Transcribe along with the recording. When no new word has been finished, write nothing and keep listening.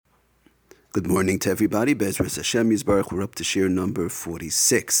Good morning to everybody. Bezras Hashem Yisbarach. We're up to shir number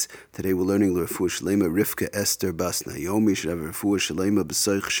 46. Today we're learning L'Refuah Shlema Rivka Esther Bas Naomi. Should have a Refuah Shlema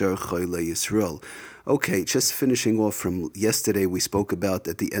B'Soich Shar Choylei Yisrael. Okay, just finishing off from yesterday, we spoke about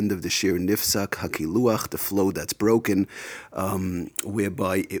at the end of the shir Nifsak Hakiluach, the flow that's broken,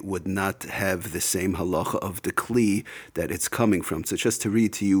 whereby it would not have the same halacha of the kli that it's coming from. So just to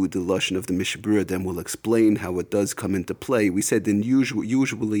read to you the lashon of the Mishnah Berurah, then we'll explain how it does come into play. We said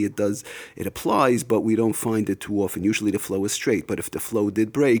usually it applies, but we don't find it too often. Usually the flow is straight, but if the flow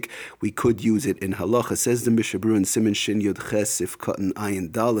did break, we could use it in halacha. Says the Mishnah Berurah in Siman Shin Yod Ches If Katan Ayin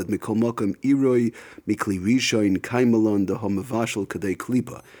Dalad Mikol Makom Iroi Mikli Rishoin Kaimalon the Homavashal Kadei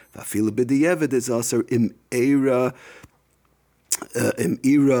Klipa Vafila B'Diavad is also im era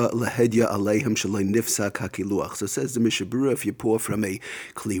lahedya aleihim shalei nifsak hakiluach. So says the Mishnah Berurah, if you pour from a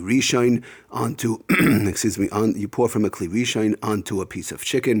kli rishain onto, you pour from a kli rishain onto a piece of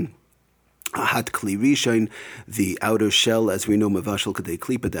chicken. Hat kli rishain, the outer shell, as we know, mavashal kadei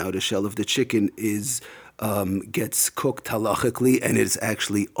klipa, the outer shell of the chicken gets cooked halachically, and it's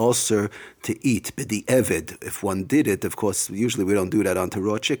actually osur to eat. B'di'evid, if one did it, of course, usually we don't do that onto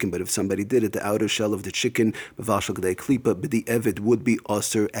raw chicken, but if somebody did it, the outer shell of the chicken, mavashal kadei klipa, b'di'evid would be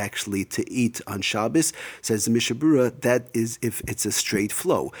osur actually to eat on Shabbos. Says the Mishnah Berurah, that is if it's a straight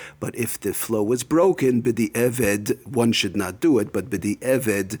flow. But if the flow is broken, b'di'evid, one should not do it, but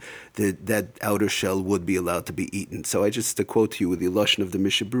b'di'evid, that outer shell would be allowed to be eaten. So I just to quote to you the lashon of the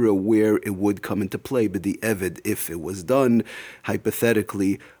Mishnah Berurah where it would come into play, b'di'evid, if it was done,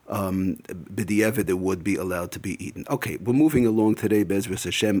 hypothetically, b'di'evid, it would be allowed to be eaten. Okay, we're moving along today, Bezras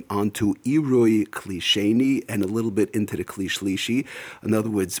Hashem, onto Iroi Kli Sheni and a little bit into the Kli Shlishi. In other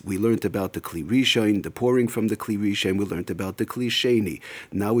words, we learned about the Kli Rishon, the pouring from the Kli Rishon, we learned about the Kli Sheni.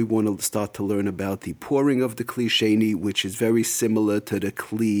 Now we want to start to learn about the pouring of the Kli Sheni, which is very similar to the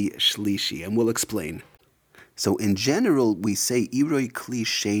Kli Shlishi, and we'll explain. So in general, we say Iroi Kli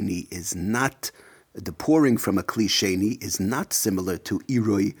Sheni is not, the pouring from a Kli Sheni is not similar to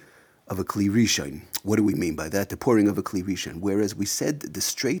Iroi of a Kli Rishon. What do we mean by that? The pouring of a Kli Rishon. Whereas we said the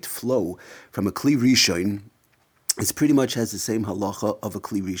straight flow from a Kli Rishon, it pretty much has the same halacha of a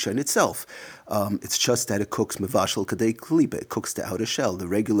Kli Rishon itself. It's just that it cooks mevashal kadei klipa. It cooks the outer shell. The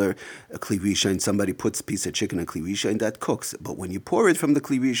regular Kli Rishon, somebody puts a piece of chicken in Kli Rishon, that cooks. But when you pour it from the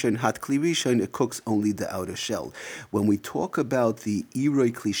Kli Rishon, hot Kli Rishon, it cooks only the outer shell. When we talk about the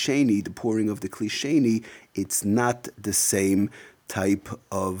Iroi Kli Sheni, the pouring of the Kli Sheni, it's not the same type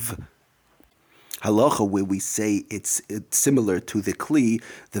of halacha where we say it's similar to the kli,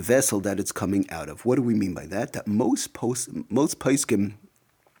 the vessel that it's coming out of. What do we mean by that? That most poskim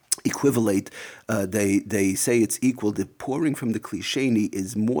equivalate, they say it's equal. The pouring from the Kli Sheni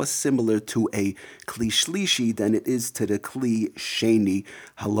is more similar to a Kli Shlishi than it is to the Kli Sheni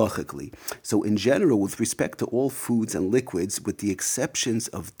halachically. So in general, with respect to all foods and liquids, with the exceptions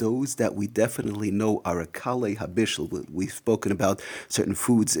of those that we definitely know are a Kalei Habishal, we've spoken about certain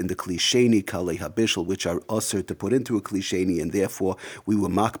foods in the Kli Sheni, Kalei Habishal, which are usher to put into a Kli Sheni, and therefore we were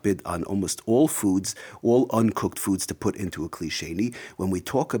makbid on almost all foods, all uncooked foods to put into a Kli Sheni. When we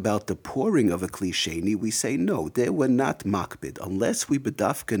talk about the pouring of a Kli Sheni, we say no, they were not makbid, unless we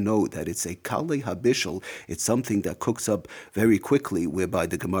bedafka know that it's a Kalei Habishal, it's something that cooks up very quickly, whereby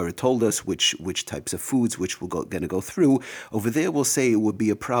the Gemara told us which types of foods, which we're going to go through. Over there we'll say it would be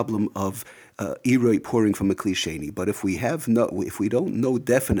a problem of Iroi pouring from a Kli Sheni. But if we don't know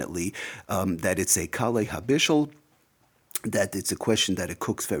definitely that it's a Kalei Habishal, that it's a question that it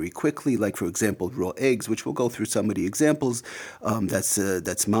cooks very quickly, like for example raw eggs, which we'll go through some of the examples. That's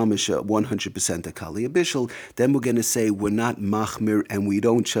mamish 100% a Kalei Habishal. Then we're going to say we're not machmir, and we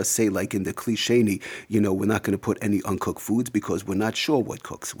don't just say like in the Kli Sheni, we're not going to put any uncooked foods because we're not sure what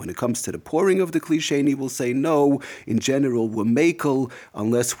cooks. When it comes to the pouring of the Kli Sheni, we'll say no. In general, we're makel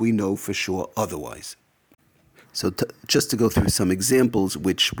unless we know for sure otherwise. So just to go through some examples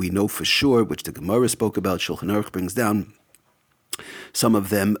which we know for sure, which the Gemara spoke about, Shulchan Aruch brings down. Some of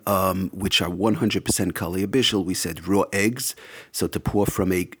them, which are 100% Kalei Habishal, we said raw eggs. So to pour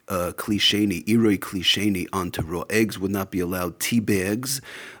from a Kli Sheni, Iroi Kli Sheni, onto raw eggs would not be allowed. Tea bags,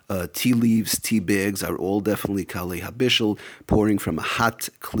 tea leaves, tea bags are all definitely Kalei Habishal. Pouring from a hot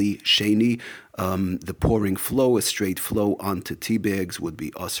Kli Sheni, the pouring flow, a straight flow onto tea bags would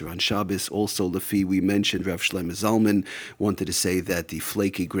be Asr on Shabbos. Also, Lefi, we mentioned Rav Shlomo Zalman wanted to say that the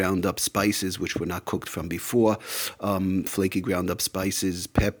flaky ground up spices, which were not cooked from before, flaky ground up spices,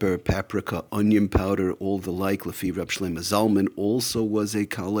 pepper, paprika, onion powder, all the like, Lefi Rav Shlomo Zalman also was a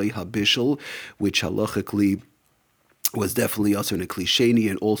Kalei Habishal, which halachically was definitely also in a Kli Sheni,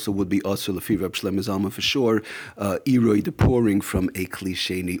 and also would be also Lefi Rab Shlomo Zalman for sure, Iroi, the pouring from a Kli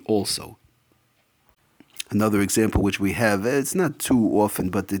Sheni also. Another example which we have, it's not too often,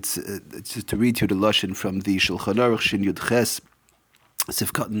 but it's just to read you the Lashon from the Shulchan Aruch Shin Yud Ches,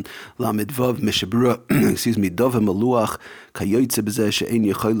 Sifkatan Lamed Vav Mishabura, Dove Maluach Kayoytze B'zeh She'en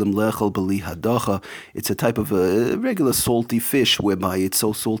Yecholim Lechel B'li Hadacha. It's a type of a regular salty fish whereby it's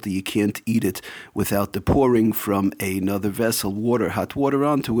so salty you can't eat it without the pouring from another vessel, hot water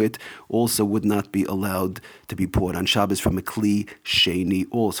onto it. Also would not be allowed to be poured on Shabbos from a Kli Sheni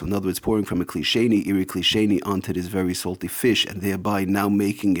also. In other words, pouring from a Kli Sheni, Iri Kli Sheni, onto this very salty fish, and thereby now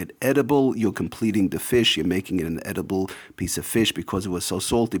making it edible. You're completing the fish, you're making it an edible piece of fish because it was so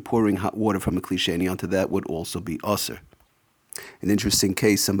salty. Pouring hot water from a Kli Sheni onto that would also be usher. An interesting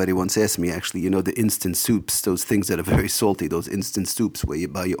case, somebody once asked me, actually, the instant soups, those things that are very salty, those instant soups where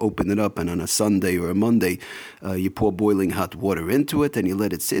you open it up and on a Sunday or a Monday, you pour boiling hot water into it and you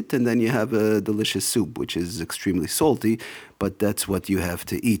let it sit, and then you have a delicious soup, which is extremely salty, but that's what you have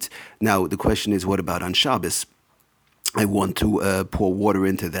to eat. Now, the question is, what about on Shabbos? I want to pour water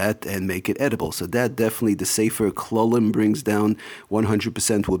into that and make it edible. So that definitely, the Sefer Klolim brings down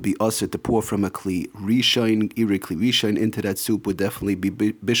 100% would be usher to pour from a Kli Rishon, Iri Kli Rishon, into that soup would definitely be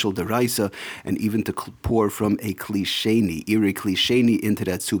Bishul Deraisa, and even to pour from a Kli Sheni, Iri Kli Sheni, into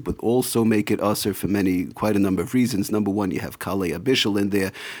that soup would also make it usher for quite a number of reasons. Number one, you have Kalei Bishul in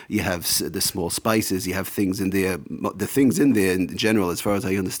there, you have the small spices, you have things in there. The things in there in general, as far as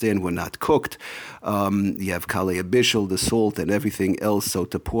I understand, were not cooked. You have Kalei Bishul, the salt and everything else. So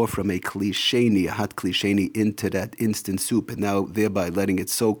to pour from a Kli Sheni, a hot Kli Sheni, into that instant soup, and now thereby letting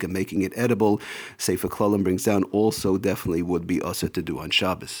it soak and making it edible, Sefer Klolim brings down, also definitely would be usher to do on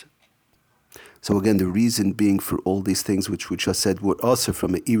Shabbos. So again, the reason being for all these things which we just said were also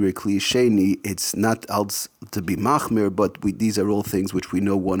from an Iri Kli Sheni, it's not als to be machmir, but these are all things which we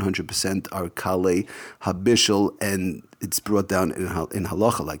know 100% are Kalei Habishal, and it's brought down in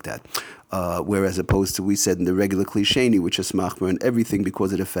halacha like that. Whereas opposed to, we said in the regular Kli Sheni, which is machmir and everything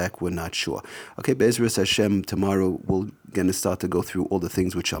because of the fact we're not sure. Okay, Be'ezras Hashem, tomorrow we're going to start to go through all the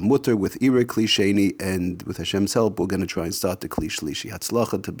things which are mutter with Iri Kli Sheni, and with Hashem's help, we're going to try and start the Kli Shlishi.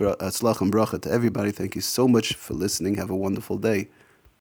 Hatzlach and bracha to everybody. Thank you so much for listening. Have a wonderful day.